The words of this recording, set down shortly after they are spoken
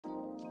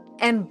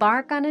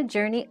Embark on a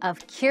journey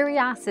of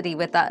curiosity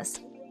with us.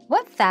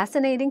 What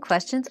fascinating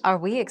questions are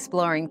we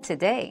exploring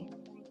today?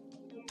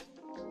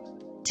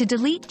 To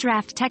delete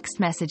draft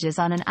text messages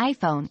on an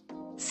iPhone,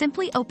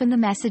 simply open the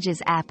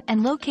Messages app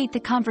and locate the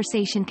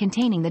conversation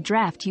containing the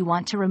draft you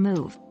want to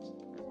remove.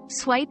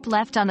 Swipe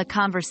left on the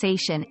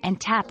conversation and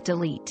tap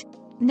Delete.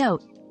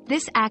 Note,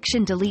 this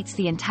action deletes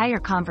the entire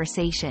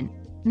conversation,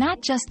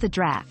 not just the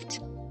draft.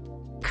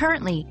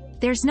 Currently,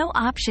 there's no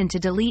option to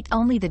delete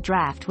only the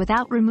draft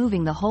without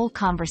removing the whole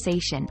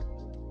conversation.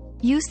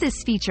 Use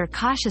this feature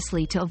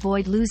cautiously to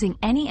avoid losing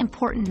any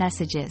important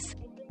messages.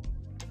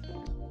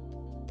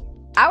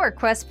 Our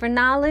quest for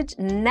knowledge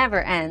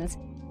never ends.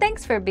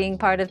 Thanks for being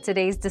part of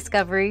today's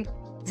discovery.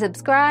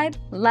 Subscribe,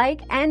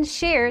 like, and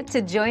share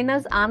to join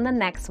us on the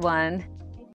next one.